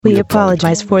We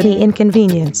apologize for the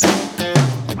inconvenience.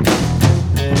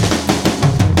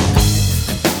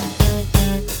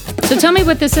 So tell me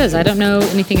what this is. I don't know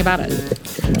anything about it.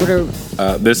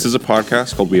 This is a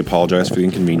podcast called We Apologize for the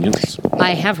Inconvenience.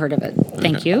 I have heard of it.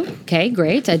 Thank you. Okay,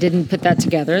 great. I didn't put that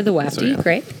together. The Wafty,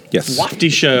 great. Yes.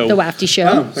 Wafty Show. The Wafty Show.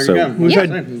 Oh, there So- you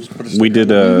go. We did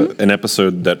an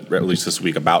episode that released this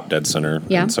week about Dead Center.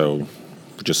 Yeah. And so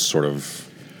just sort of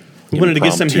We wanted to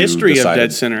get some impromptu history of decided-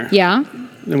 Dead Center. Yeah,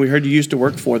 And we heard you used to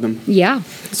work for them. yeah.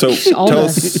 So All tell the-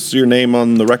 us your name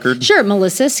on the record. Sure,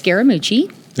 Melissa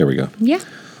Scaramucci. There we go. Yeah.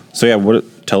 So yeah,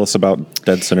 tell us about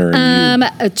Dead Center. And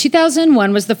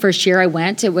 2001 was the first year I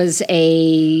went. It was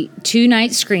a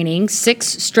 2-night screening, 6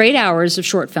 straight hours of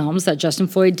short films that Justin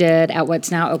Floyd did at what's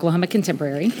now Oklahoma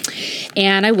Contemporary.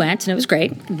 And I went, and it was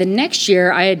great. The next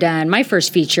year, I had done my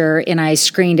first feature, and I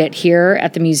screened it here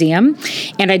at the museum.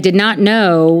 And I did not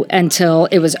know until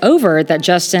it was over that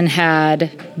Justin had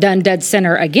done Dead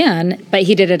Center again, but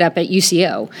he did it up at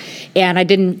UCO. And I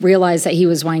didn't realize that he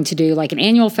was wanting to do like an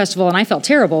annual festival, and I felt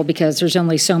terrible because there's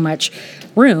only so much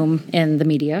room in the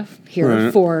media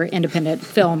here for independent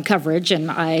film coverage, and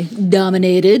I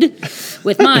dominated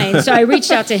with mine. So I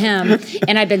reached out to him,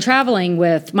 and I'd been traveling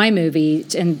with my movie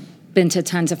and been to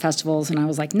tons of festivals, and I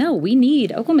was like, no,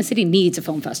 Oklahoma City needs a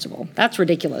film festival. That's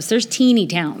ridiculous. There's teeny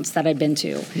towns that I've been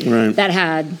to that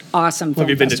had awesome film Have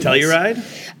you been to festivals.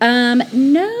 Telluride?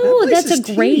 No, place that's is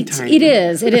a great. teeny It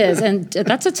is, and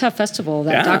that's a tough festival.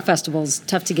 That Yeah. doc festival is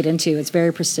tough to get into. It's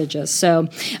very prestigious. So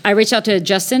I reached out to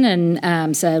Justin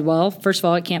and said, well, first of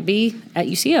all, it can't be at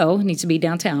UCO. It needs to be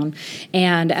downtown.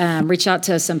 And reached out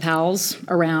to some pals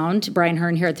around. Brian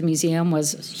Hearn here at the museum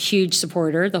was a huge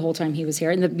supporter the whole time he was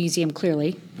here. And the museum,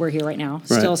 clearly, we're here right now,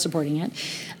 still supporting it.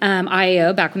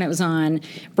 IAO, back when it was on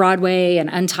Broadway and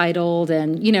Untitled,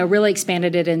 and really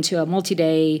expanded it into a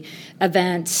multi-day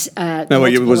event.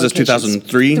 Was this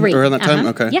 2003 around that time?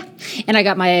 Okay. Yeah. And I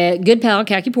got my good pal,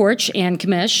 Khaki Porch, and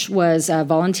Kamish was a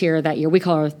volunteer that year. We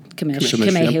call her Kamish, Kamish,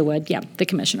 Kamei yep. Haywood, the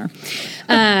commissioner.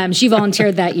 She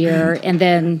volunteered that year and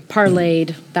then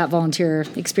parlayed that volunteer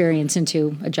experience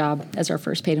into a job as our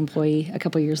first paid employee a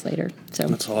couple years later. So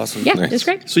That's awesome. Yeah, Nice. it's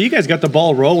great. So you guys got the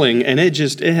ball rolling, and it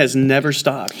has never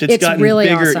stopped. It's gotten really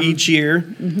bigger awesome. each year.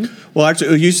 Well,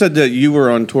 actually, you said that you were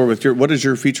on tour with what is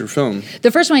your feature film?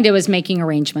 The first one I did was Making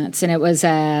Arrangements, and it was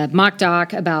a mock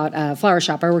doc about a flower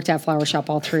shop. I worked at a flower shop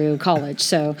all through college,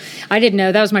 so I didn't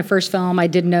know. That was my first film. I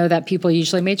didn't know that people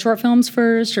usually made short films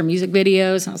first or music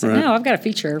videos. And I was like, no, I've got a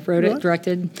feature. Wrote it,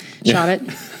 directed, shot it.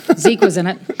 Zeke was in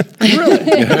it. Really?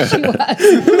 She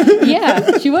was.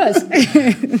 Yeah, she was.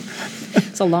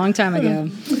 It's a long time ago.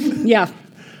 Yeah.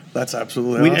 That's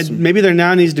absolutely awesome. Maybe there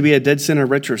now needs to be a Dead Center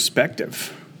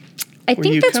retrospective. I you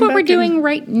think that's come what we're back and- doing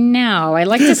right now. I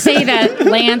like to say that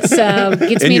Lance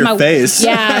gets In me your in my face.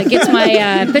 Yeah, gets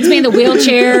my puts me in the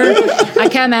wheelchair. I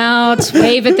come out,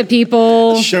 wave at the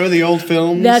people. Show the old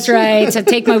films. That's right. So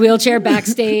take my wheelchair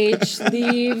backstage,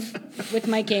 leave with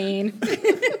my cane.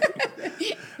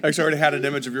 I actually already had an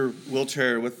image of your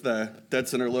wheelchair with the Dead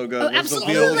Center logo with the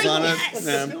absolutely. wheels on it. Yes.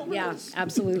 Yeah. Yeah,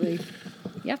 absolutely.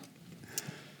 Yeah.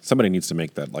 somebody needs to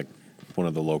make that, like one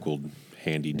of the local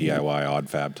handy DIY odd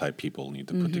fab type people need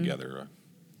to put together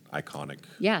a iconic.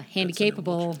 Yeah, handy Dead Center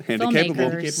capable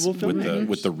Handy-capable filmmakers.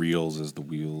 with the reels as the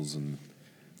wheels and.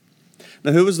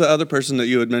 Now, who was the other person that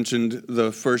you had mentioned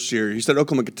the first year? You said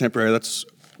Oklahoma Contemporary. That's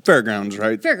Fairgrounds,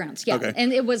 right? Fairgrounds, yeah. Okay.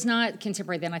 And it was not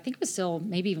contemporary then. I think it was still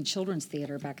maybe even children's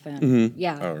theater back then.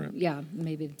 Yeah. Oh, right. Yeah,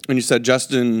 maybe. And you said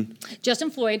Justin.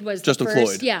 Justin Floyd was Justin the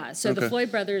first. Floyd. Yeah. So the Okay.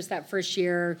 Floyd brothers that first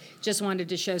year just wanted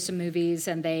to show some movies,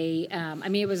 and they,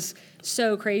 it was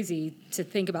so crazy to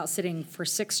think about sitting for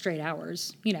 6 straight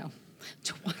hours,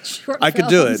 to watch short I could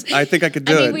do films. it. I think I could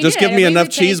do I mean, it. we Just did. give me We enough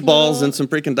would take cheese balls little- and some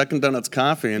freaking Dunkin' Donuts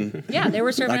coffee, and Yeah, they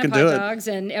were serving I up could hot do it. dogs,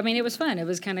 and it was fun. It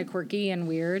was kind of quirky and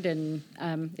weird, and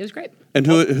it was great. And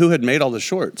who had made all the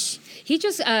shorts? He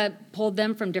just pulled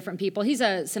them from different people. He's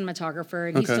a cinematographer,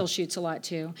 and he Okay. still shoots a lot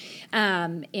too.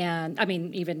 And I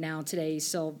mean, even now today, he's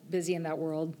still busy in that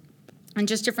world. And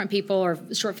just different people or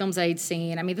short films I'd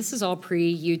seen. I mean, this is all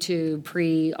pre-YouTube,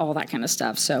 pre-all that kind of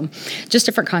stuff. So just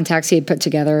different contacts he had put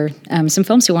together. Some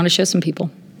films he wanted to show some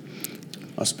people.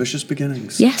 Auspicious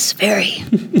beginnings. Yes, very.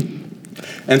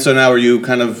 And so now are you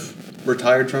kind of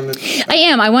retired from it? I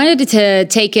am. I wanted to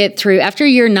take it through. After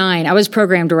year 9, I was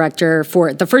program director for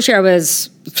it. The first year I was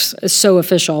so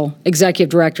official, executive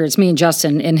director. It's me and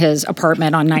Justin in his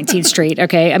apartment on 19th Street.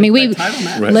 Okay. I mean, we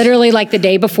literally like the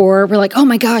day before, we're like, oh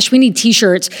my gosh, we need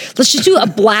t-shirts. Let's just do a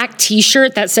black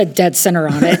t-shirt that said Dead Center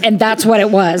on it. And that's what it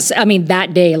was. I mean,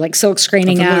 that day, like silk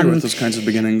screening. I'm familiar with those kinds of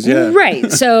beginnings. Yeah.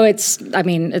 Right. So it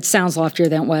sounds loftier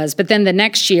than it was. But then the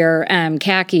next year,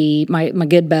 Khaki, my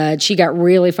good bud, she got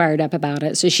really fired up about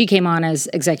it. So she came on as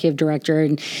executive director.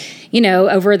 And,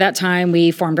 over that time,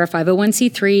 we formed our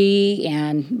 501c3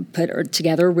 and put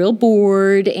together a real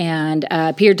board. And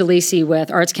Peter DeLisi with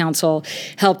Arts Council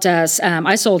helped us.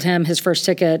 I sold him his first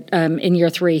ticket in year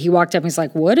 3. He walked up and he's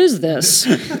like, what is this?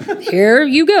 Here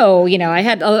you go. I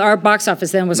had our box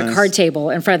office then was a card table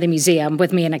in front of the museum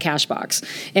with me in a cash box.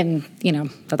 And,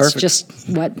 that's Perfect. just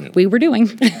what we were doing.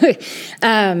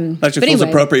 Actually feels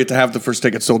appropriate to have the first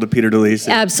ticket sold to Peter DeLisi.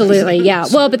 Absolutely, yeah.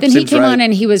 Well, but then he came on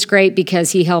and he was great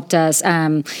because he helped us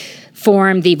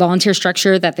form the volunteer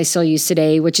structure that they still use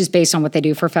today, which is based on what they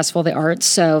do for Festival of the Arts.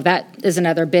 So that is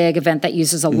another big event that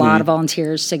uses a lot of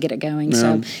volunteers to get it going. Yeah.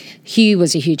 So he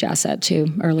was a huge asset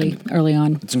too early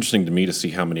on. It's interesting to me to see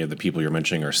how many of the people you're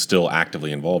mentioning are still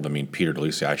actively involved. I mean, Peter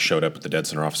DeLisi, I showed up at the Dead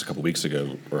Center office a couple weeks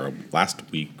ago, or last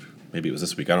week, maybe it was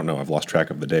this week, I don't know, I've lost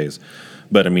track of the days.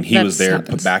 But I mean, he was there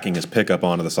backing his pickup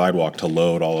onto the sidewalk to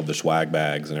load all of the swag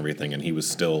bags and everything, and he was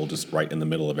still just right in the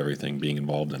middle of everything, being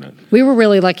involved in it. We were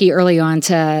really lucky early on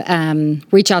to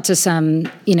reach out to some,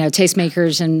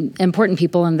 tastemakers and important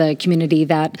people in the community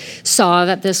that saw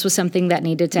that this was something that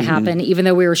needed to happen, even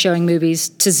though we were showing movies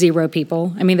to 0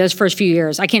 people. I mean, those first few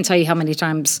years, I can't tell you how many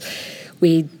times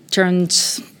we turned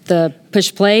the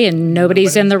push play and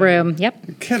nobody's in the room. Yep.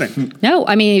 You're kidding. No,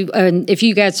 I mean, if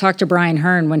you guys talk to Brian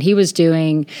Hearn, when he was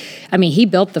doing, he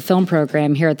built the film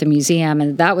program here at the museum,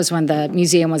 and that was when the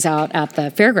museum was out at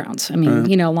the fairgrounds. I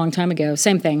mean, a long time ago.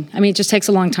 Same thing. I mean, it just takes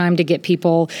a long time to get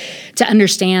people to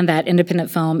understand that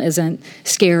independent film isn't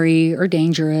scary or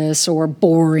dangerous or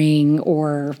boring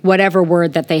or whatever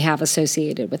word that they have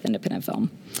associated with independent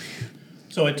film.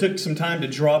 So it took some time to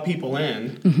draw people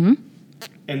in. Mm-hmm.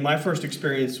 And my first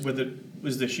experience with it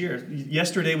was this year.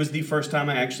 Yesterday was the first time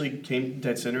I actually came to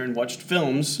Dead Center and watched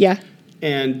films. Yeah.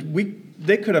 And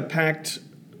they could have packed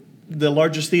the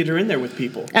largest theater in there with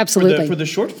people. Absolutely. For the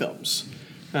short films.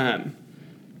 And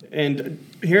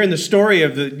hearing the story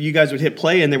of you guys would hit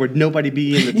play and there would nobody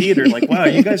be in the theater, like, wow, are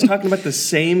you guys talking about the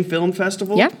same film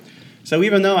festival? Yeah. So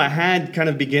even though I had kind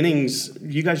of beginnings,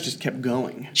 you guys just kept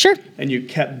going. Sure. And you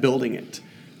kept building it.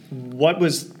 What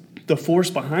was the force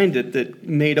behind it that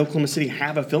made Oklahoma City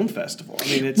have a film festival?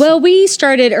 I mean, well, we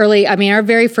started early. I mean, our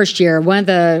very first year,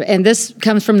 and this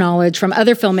comes from knowledge from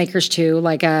other filmmakers too.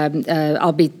 Like,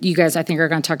 you guys, I think, are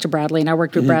going to talk to Bradley, and I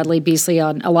worked with Bradley Beasley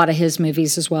on a lot of his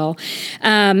movies as well,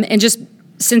 and just.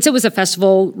 Since it was a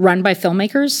festival run by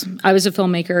filmmakers, I was a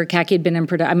filmmaker. Khaki had been in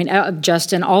production.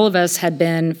 Justin, all of us had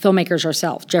been filmmakers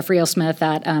ourselves. Jeffrey L. Smith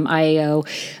at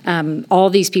IAO,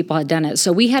 all these people had done it.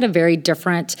 So we had a very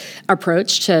different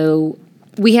approach to.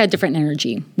 We had different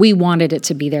energy. We wanted it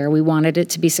to be there. We wanted it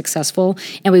to be successful,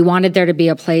 and we wanted there to be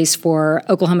a place for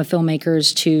Oklahoma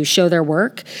filmmakers to show their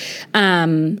work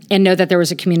and know that there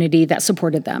was a community that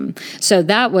supported them. So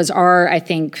that was I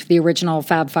think, the original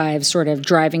Fab Five sort of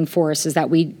driving force is that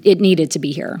it needed to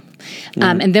be here.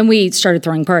 And then we started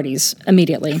throwing parties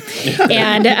immediately.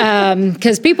 And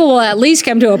because people will at least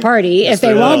come to a party if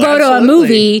they won't go to a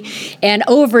movie. And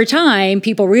over time,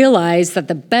 people realize that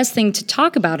the best thing to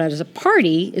talk about at a party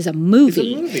is a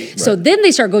movie. So then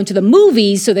they start going to the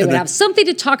movies so they would have something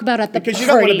to talk about at the parties. Because you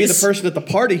don't want to be the person at the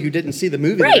party who didn't see the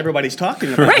movie that everybody's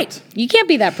talking about. Right. You can't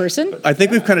be that person. I think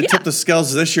we've kind of tipped the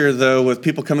scales this year, though, with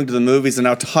people coming to the movies and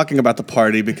now talking about the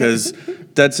party because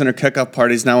Dead Center kickoff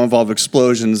parties now involve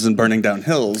explosions and burning down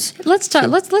hills. Let's talk.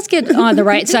 Let's get on the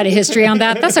right side of history on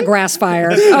that. That's a grass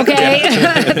fire, okay?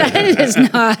 That is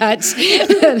not.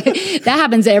 That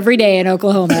happens every day in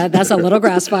Oklahoma. That's a little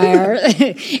grass fire,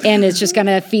 and it's just going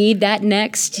to feed that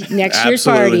next year's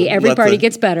party. Every party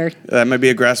gets better. That might be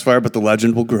a grass fire, but the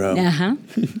legend will grow.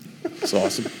 It's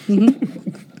awesome.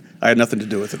 I had nothing to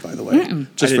do with it, by the way,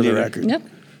 just for the record. Yep.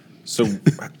 So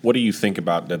what do you think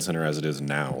about Dead Center as it is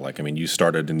now? Like, I mean, you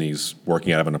started in these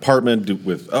working out of an apartment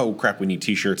with, oh, crap, we need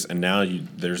T-shirts. And now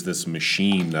there's this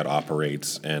machine that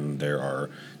operates, and there are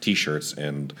T-shirts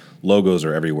and logos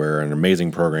are everywhere and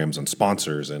amazing programs and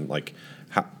sponsors. And, like,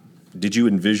 did you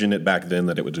envision it back then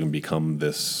that it was going to become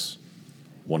this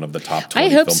one of the top 20 I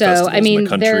hope film so. festivals I mean, in the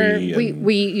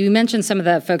country? you mentioned some of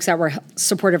the folks that were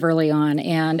supportive early on,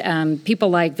 and people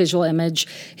like Visual Image,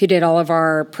 who did all of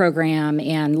our program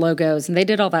and logos, and they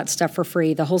did all that stuff for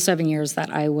free the whole 7 years that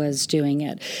I was doing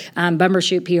it.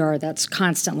 Bumbershoot PR, that's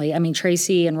constantly. I mean,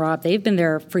 Tracy and Rob, they've been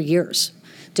there for years.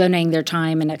 donating their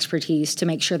time and expertise to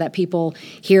make sure that people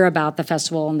hear about the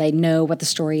festival and they know what the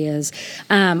story is.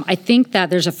 I think that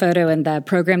there's a photo in the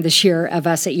program this year of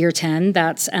us at year 10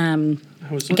 that's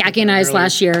Khaki and I's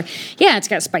last year. Yeah, it's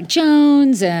got Spike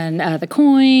Jonze and the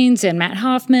Coins and Matt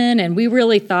Hoffman. And we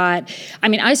really thought,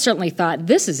 I certainly thought,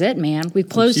 this is it, man. We've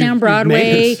closed down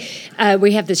Broadway.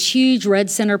 We have this huge Red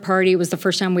Center party. It was the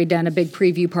first time we'd done a big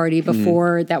preview party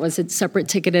before. That was a separate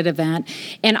ticketed event.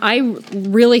 And I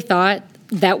really thought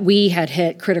that we had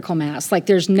hit critical mass. Like,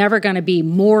 there's never going to be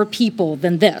more people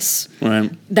than this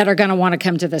that are going to want to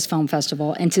come to this film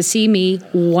festival. And to see me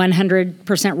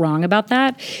 100% wrong about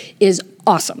that is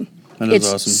awesome.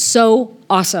 It's awesome. So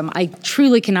awesome. I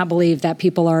truly cannot believe that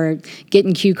people are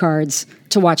getting cue cards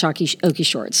to watch Okie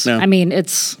Shorts. No.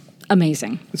 It's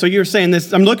amazing. So you were saying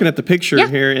this, I'm looking at the picture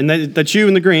here, and that's you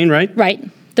in the green, right? Right.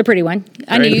 The pretty one.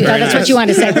 I knew that's what you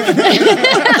wanted to say.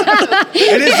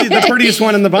 It is the prettiest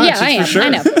one in the bunch, Yeah, I am. for sure. I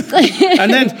know.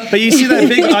 And then, but you see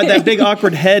that big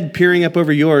awkward head peering up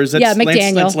over yours. That's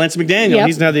McDaniel. That's Lance McDaniel. Yep.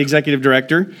 He's now the executive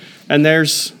director. And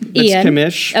there's Ian.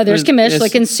 Kamish. Oh, there's Kamish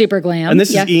looking super glam. And this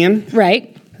is Ian.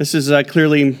 Right. This is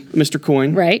clearly Mr.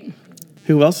 Coin. Right.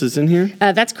 Who else is in here?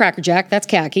 That's Cracker Jack. That's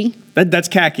Khaki. That's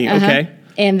Khaki. Okay.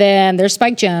 And then there's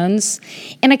Spike Jonze.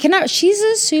 And she's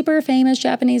a super famous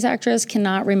Japanese actress,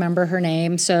 cannot remember her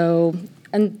name. So,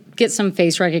 and get some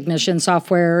face recognition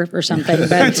software or something.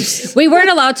 But we weren't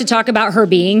allowed to talk about her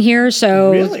being here.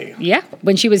 So, Really? Yeah,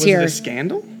 when she was here. Was it a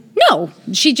scandal? No,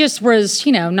 she just was,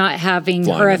 not having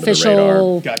Flying her under the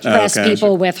official radar. Gotcha. press Okay.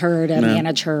 people with her to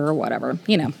manage her or whatever,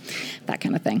 that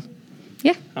kind of thing.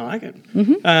 Yeah. I like it.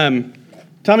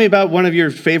 Tell me about one of your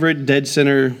favorite Dead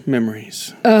Center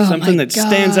memories. Oh, Something my that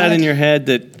stands out God. in your head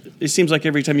that it seems like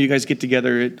every time you guys get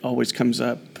together, it always comes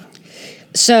up.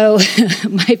 So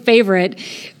my favorite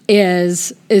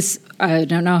is I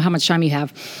don't know how much time you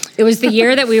have. It was the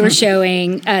year that we were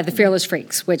showing The Fearless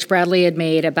Freaks, which Bradley had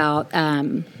made about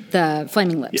the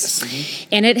Flaming Lips. Yes.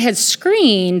 And it had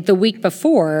screened the week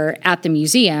before at the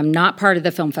museum, not part of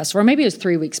the film festival, or maybe it was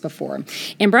 3 weeks before.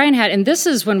 And Brian and this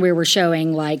is when we were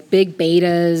showing like big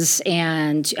betas,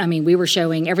 and we were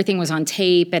showing, everything was on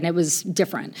tape, and it was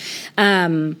different.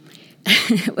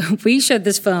 We showed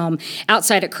this film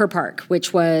outside at Kerr Park,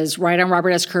 which was right on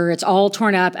Robert S. Kerr. It's all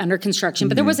torn up, under construction,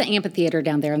 but there was an amphitheater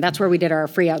down there, and that's where we did our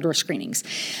free outdoor screenings.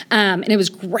 And it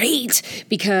was great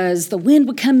because the wind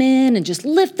would come in and just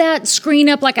lift that screen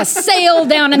up like a sail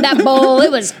down in that bowl.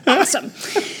 It was awesome.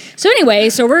 So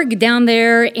anyway, so we're down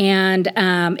there, and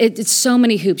it's so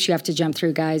many hoops you have to jump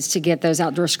through, guys, to get those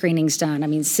outdoor screenings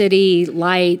done. City,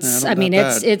 lights.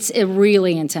 It's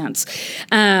really intense.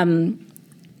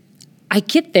 I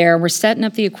get there, we're setting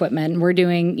up the equipment, and we're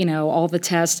doing, all the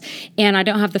tests, and I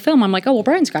don't have the film. I'm like, oh, well,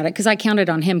 Brian's got it, because I counted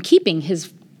on him keeping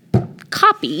his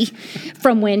copy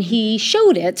from when he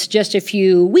showed it just a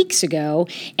few weeks ago.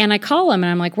 And I call him,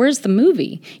 and I'm like, where's the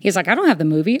movie? He's like, I don't have the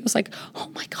movie. I was like, oh,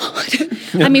 my God.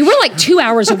 We're like 2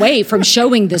 hours away from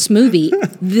showing this movie.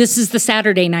 This is the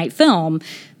Saturday night film,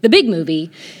 the big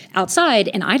movie, outside,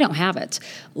 and I don't have it.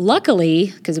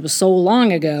 Luckily, because it was so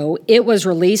long ago, it was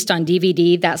released on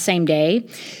DVD that same day.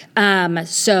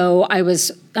 So I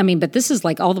was, but this is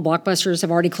like all the Blockbusters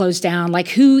have already closed down. Like,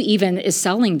 who even is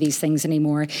selling these things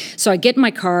anymore? So I get in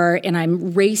my car, and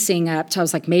I'm racing up to, I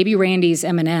was like, maybe Randy's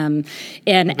M&M,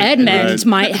 and Edmund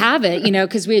might have it,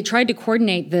 because we had tried to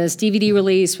coordinate this DVD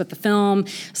release with the film.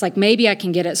 It's like, maybe I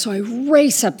can get it. So I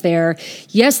race up there.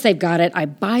 Yes, they've got it. I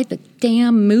buy the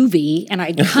damn movie, and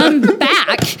I come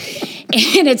back,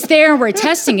 and it's there, and we're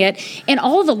testing it, and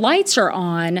all the lights are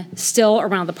on still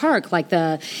around the park,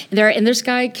 and this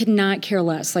guy could not care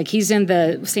less. Like, he's in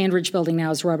the Sandridge building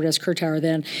now, as Robert S. Kerr Tower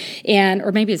then,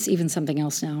 or maybe it's even something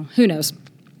else now. Who knows?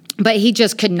 But he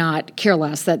just could not care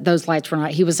less that those lights were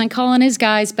not. He wasn't calling his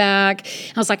guys back.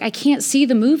 I was like, I can't see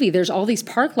the movie. There's all these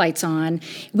park lights on.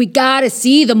 We got to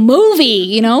see the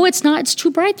movie. It's too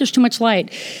bright. There's too much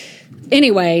light.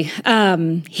 Anyway,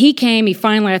 he came.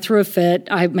 I threw a fit.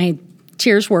 I made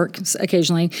tears work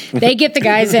occasionally. They get the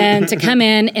guys in to come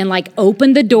in and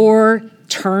open the door,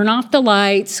 turn off the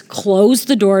lights, close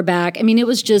the door back. It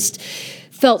was just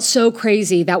felt so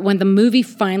crazy that when the movie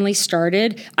finally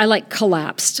started, I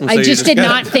collapsed. So I just did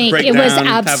not think break it was down,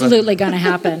 absolutely going to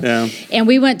happen. Yeah. And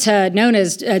we went to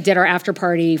Nona's, did our after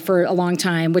party for a long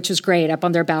time, which was great, up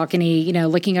on their balcony,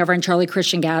 looking over on Charlie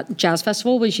Christian Jazz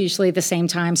Festival was usually the same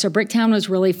time. So Bricktown was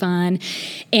really fun.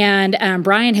 And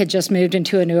Brian had just moved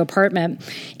into a new apartment,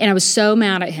 and I was so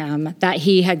mad at him that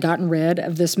he had gotten rid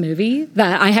of this movie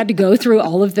that I had to go through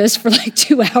all of this for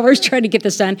 2 hours trying to get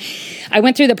this done. I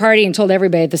went through the party and told everybody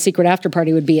everybody the secret after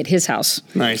party would be at his house.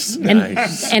 Nice.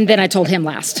 And then I told him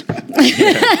last.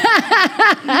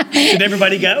 Did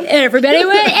everybody go? Everybody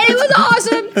went, and it was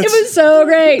awesome. It was so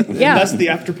great. Yeah. Thus, the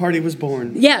after party was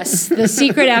born. Yes, the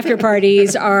secret after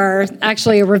parties are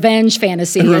actually a revenge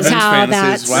fantasy. Is Revenge how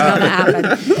fantasies, how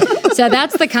that happened. So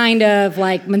that's the kind of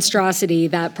like monstrosity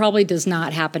that probably does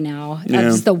not happen now. Yeah.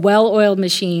 It's the well-oiled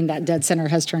machine that Dead Center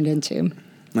has turned into.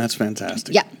 That's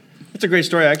fantastic. Yeah, That's a great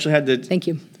story. I actually had thank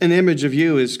you. an image of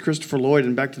you as Christopher Lloyd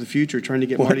in Back to the Future trying to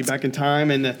get Marty back in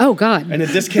time, and Oh God. and it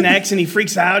disconnects, and he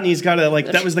freaks out, and he's got to like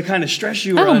that was the kind of stress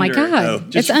you were Oh, my under.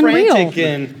 God. Just It's unreal. frantic,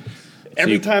 and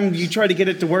every time you try to get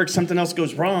it to work, something else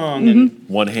goes wrong, and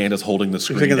One hand is holding the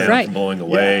screen Figure that down out. from blowing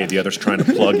away. The other's trying to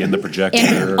plug in the projector.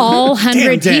 And all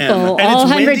 100 Damn. people, And all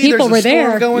it's 100 windy, people there's a were storm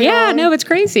there. going Yeah, on. no, it's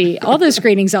crazy. All those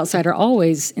screenings outside are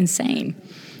always insane.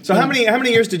 so how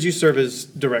many years did you serve as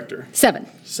director? 7.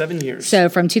 7 years. So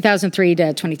from 2003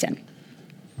 to 2010.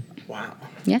 Wow.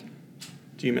 Yeah.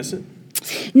 Do you miss it?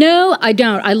 No, I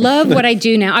don't. I love what I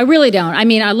do now. I really don't. I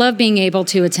mean, I love being able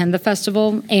to attend the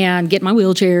festival and get my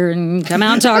wheelchair and come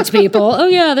out and talk to people. Oh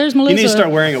yeah, there's Melissa. You need to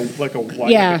start wearing a white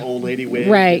like an old lady wig.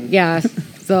 Right, yeah.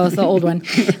 The old one.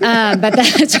 But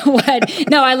that's what,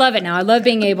 no, I love it now. I love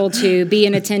being able to be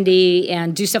an attendee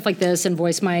and do stuff like this and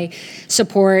voice my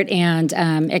support and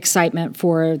excitement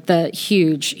for the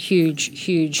huge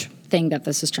thing that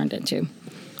this has turned into.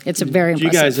 It's a very You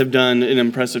impressive. guys have done an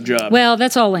impressive job. Well,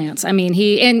 that's all Lance. I mean,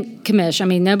 he and Kamish. I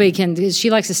mean, nobody can. She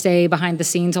likes to stay behind the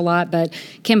scenes a lot, but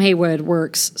Kim Haywood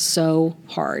works so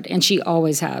hard, and she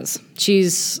always has.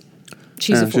 She's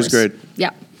a force. she's great.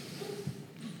 Yeah.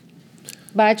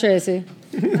 Bye, Tracy.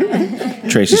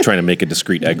 Tracy's trying to make a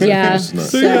discreet exit. Yeah. It's not-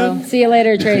 So, see you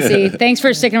later, Tracy. Thanks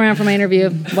for sticking around for my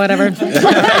interview. Whatever.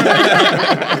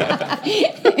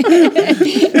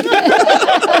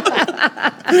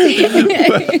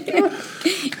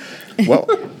 Well,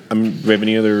 do we have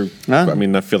any other? No. I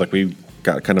mean, I feel like we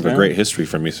got kind of a great history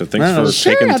from you. So thanks No, for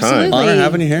Sure, taking the time. absolutely. Honor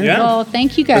having you here. Yeah. Well,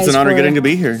 thank you guys. It's an honor for- getting to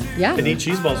be here. Yeah. and eat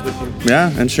cheese balls with you.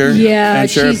 Yeah, and sure. Yeah, and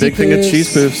sure. A cheesy big thing of poofs.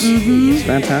 cheese poofs. It's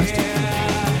fantastic.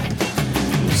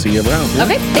 We'll see you around.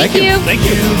 Okay. Thank you. Thank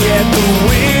you. Get the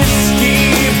whiskey,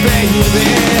 baby.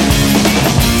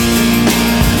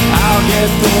 I'll get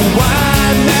the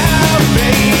wine now.